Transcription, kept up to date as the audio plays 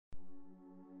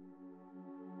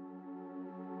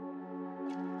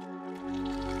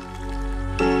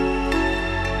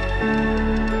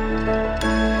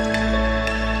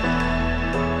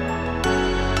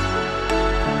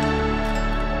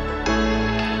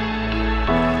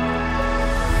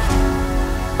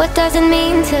What does it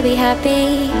mean to be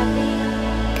happy?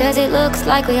 Cause it looks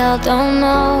like we all don't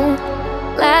know.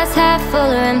 Glass half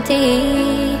full or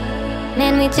empty,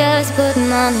 man, we just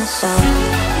putting on a show.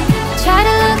 Try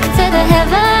to look to the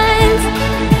heavens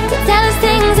to tell us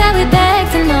things that we beg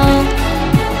to know.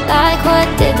 Like, what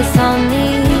did this all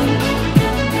mean?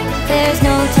 There's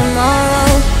no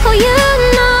tomorrow. Oh, you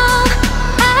know,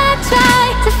 I try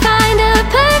to find a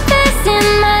purpose in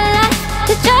my life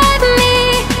to drive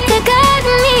me, to guide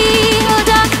me. Oh,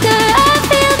 doctor, I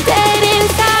feel dead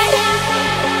inside.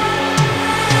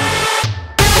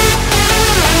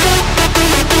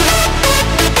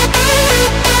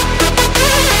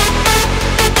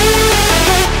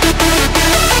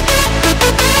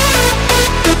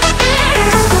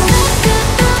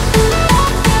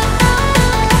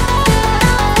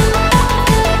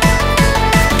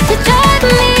 To drive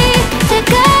me, to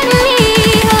guide me.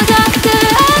 Oh, doctor,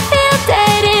 I feel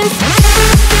dead inside.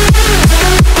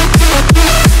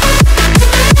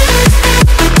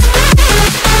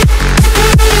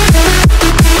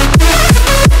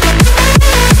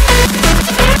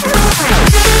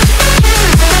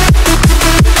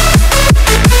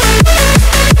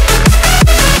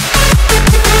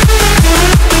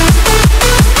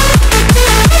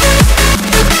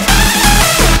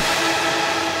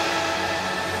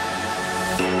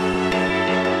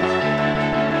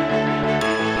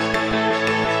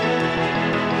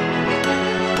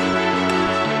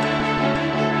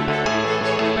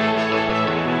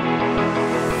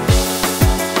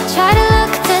 Try to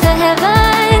look to the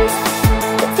heavens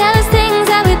to tell us things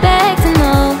that we beg to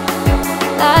know.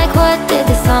 Like, what did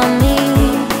this all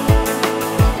mean?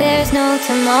 There's no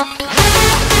tomorrow.